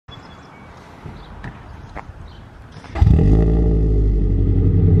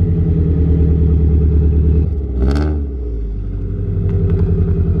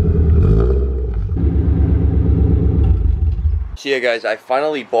So yeah guys, I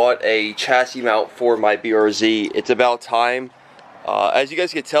finally bought a chassis mount for my BRZ. It's about time. As you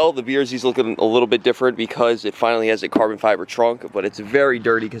guys can tell, the BRZ is looking a little bit different because it finally has a carbon fiber trunk, but it's very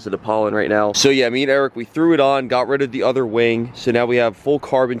dirty because of the pollen right now. So yeah, me and Eric, we threw it on, got rid of the other wing. So now we have full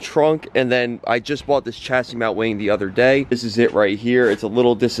carbon trunk, and then I just bought this chassis mount wing the other day. This is it right here. It's a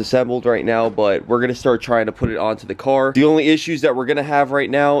little disassembled right now, but we're gonna start trying to put it onto the car. The only issues that we're gonna have right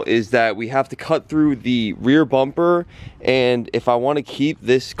now is that we have to cut through the rear bumper, and if I want to keep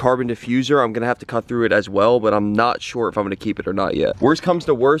this carbon diffuser, I'm gonna have to cut through it as well, but I'm not sure if I'm gonna keep it or not yet. Worst comes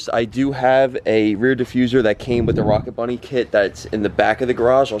to worst, I do have a rear diffuser that came with the Rocket Bunny kit that's in the back of the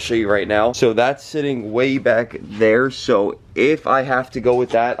garage. I'll show you right now. So that's sitting way back there, so if I have to go with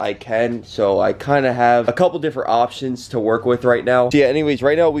that, I can. So I kind of have a couple different options to work with right now. So yeah, anyways,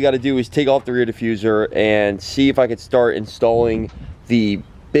 right now what we got to do is take off the rear diffuser and see if I could start installing the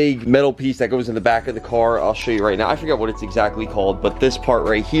big metal piece that goes in the back of the car. I'll show you right now. I forget what it's exactly called, but this part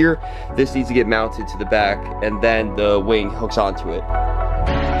right here, this needs to get mounted to the back, and then the wing hooks onto it.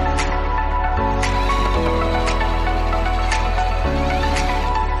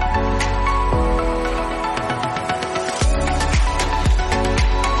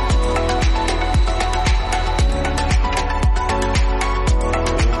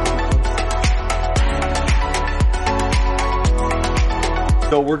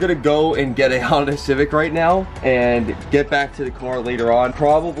 So we're gonna go and get a Honda Civic right now and get back to the car later on.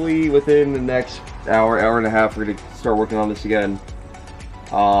 Probably within the next hour and a half, we're gonna start working on this again.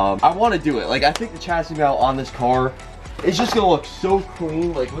 I wanna do it. Like, I think the chassis mount on this car is just gonna look so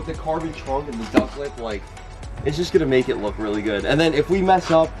clean, like with the carbon trunk and the duck lip, like, it's just gonna make it look really good. And then if we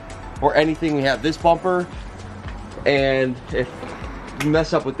mess up or anything, we have this bumper, and if we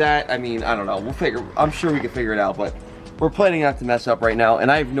mess up with that, I mean, I don't know, I'm sure we can figure it out, but we're planning not to mess up right now,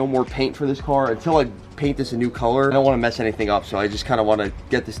 and I have no more paint for this car. Until I paint this a new color, I don't want to mess anything up, so I just kind of want to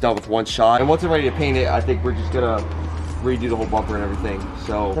get this done with one shot. And once I'm ready to paint it, I think we're just gonna redo the whole bumper and everything.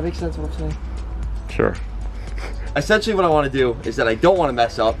 So, does that make sense what I'm saying? Sure. Essentially what I want to do is that I don't want to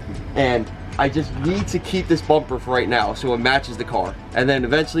mess up, and I just need to keep this bumper for right now so it matches the car. And then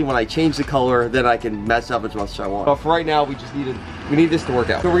eventually when I change the color, then I can mess up as much as I want. But for right now, we need this to work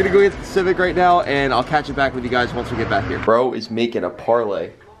out. So we're gonna go get the Civic right now, and I'll catch it back with you guys once we get back here. Bro is making a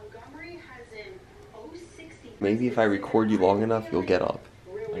parlay. Maybe if I record you long enough, you'll get up.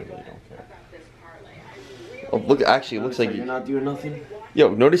 I really don't care. Oh, look, actually, it looks like you're not doing nothing.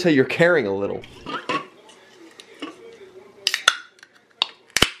 Yo, notice how you're carrying a little.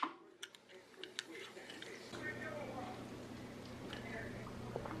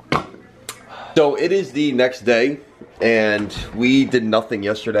 So it is the next day, and we did nothing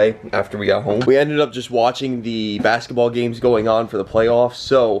yesterday after we got home. We ended up just watching the basketball games going on for the playoffs.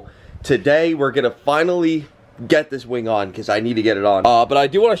 So today we're gonna finally get this wing on because I need to get it on. But I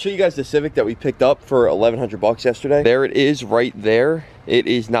do want to show you guys the Civic that we picked up for 1,100 bucks yesterday. There it is right there. It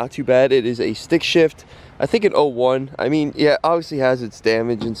is not too bad. It is a stick shift, I think an 01. I mean, yeah, obviously has its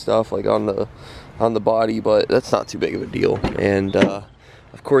damage and stuff like on the body, but that's not too big of a deal. And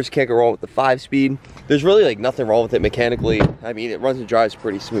of course, can't go wrong with the 5-speed. There's really like nothing wrong with it mechanically. I mean, it runs and drives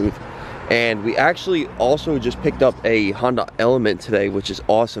pretty smooth. And we actually also just picked up a Honda Element today, which is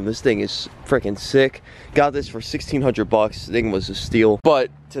awesome. This thing is freaking sick. Got this for 1,600 bucks. The thing was a steal. But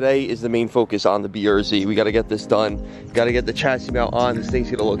today is the main focus on the BRZ. We got to get this done. Got to get the chassis mount on. This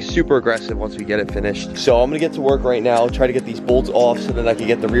thing's gonna look super aggressive once we get it finished. So I'm gonna get to work right now. Try to get these bolts off so that I can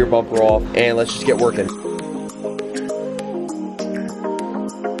get the rear bumper off. And let's just get working.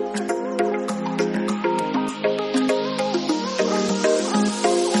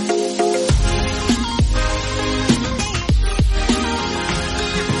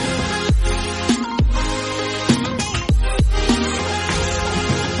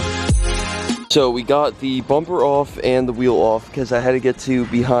 So we got the bumper off and the wheel off because I had to get to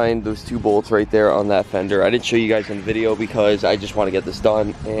behind those two bolts right there on that fender. I didn't show you guys in the video because I just want to get this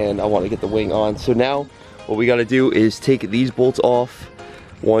done and I want to get the wing on. So now what we got to do is take these bolts off.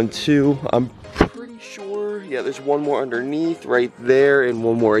 1, 2, I'm pretty sure, yeah, there's one more underneath right there and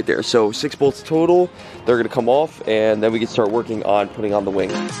one more right there. So 6 bolts total. They're going to come off, and then we can start working on putting on the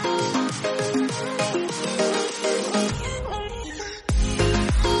wing.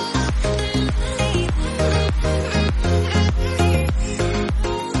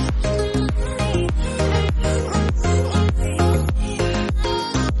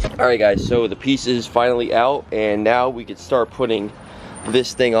 Alright guys, so the piece is finally out, and now we can start putting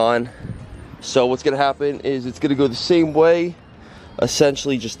this thing on. So what's gonna happen is it's gonna go the same way,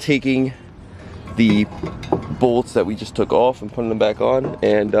 essentially just taking the bolts that we just took off and putting them back on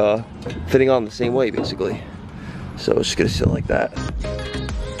and fitting on the same way basically. So it's just gonna sit like that.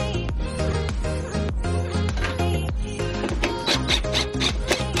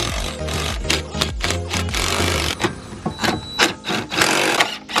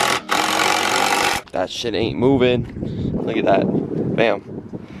 That shit ain't moving. Look at that. Bam.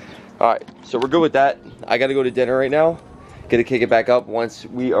 Alright, so we're good with that. I gotta go to dinner right now. Gonna kick it back up once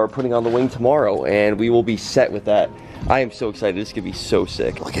we are putting on the wing tomorrow, and we will be set with that. I am so excited. This could be so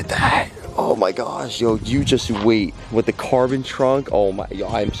sick. Look at that. Oh my gosh, yo, you just wait. With the carbon trunk, oh my, yo,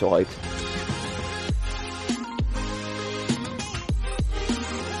 I am so hyped.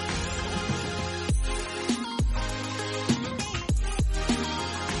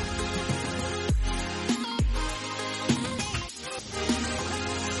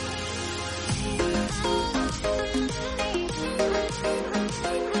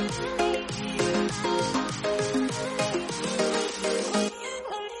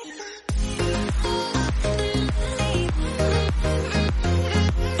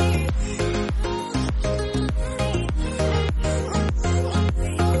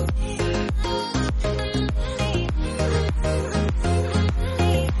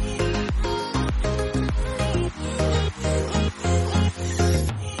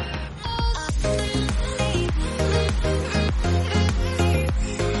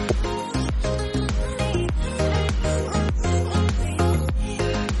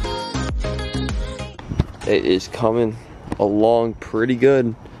 It is coming along pretty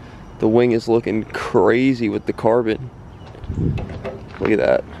good. The wing is looking crazy with the carbon. Look at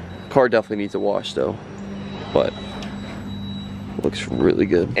that. Car definitely needs a wash though, but looks really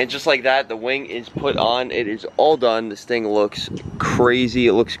good. And just like that, the wing is put on. It is all done. This thing looks crazy.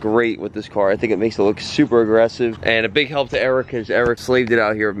 It looks great with this car. I think it makes it look super aggressive. And a big help to Eric, because Eric slaved it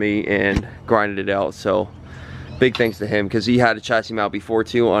out here with me and grinded it out. So big thanks to him, because he had a chassis mount before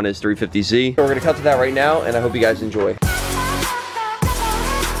too on his 350Z. So we're gonna cut to that right now, and I hope you guys enjoy.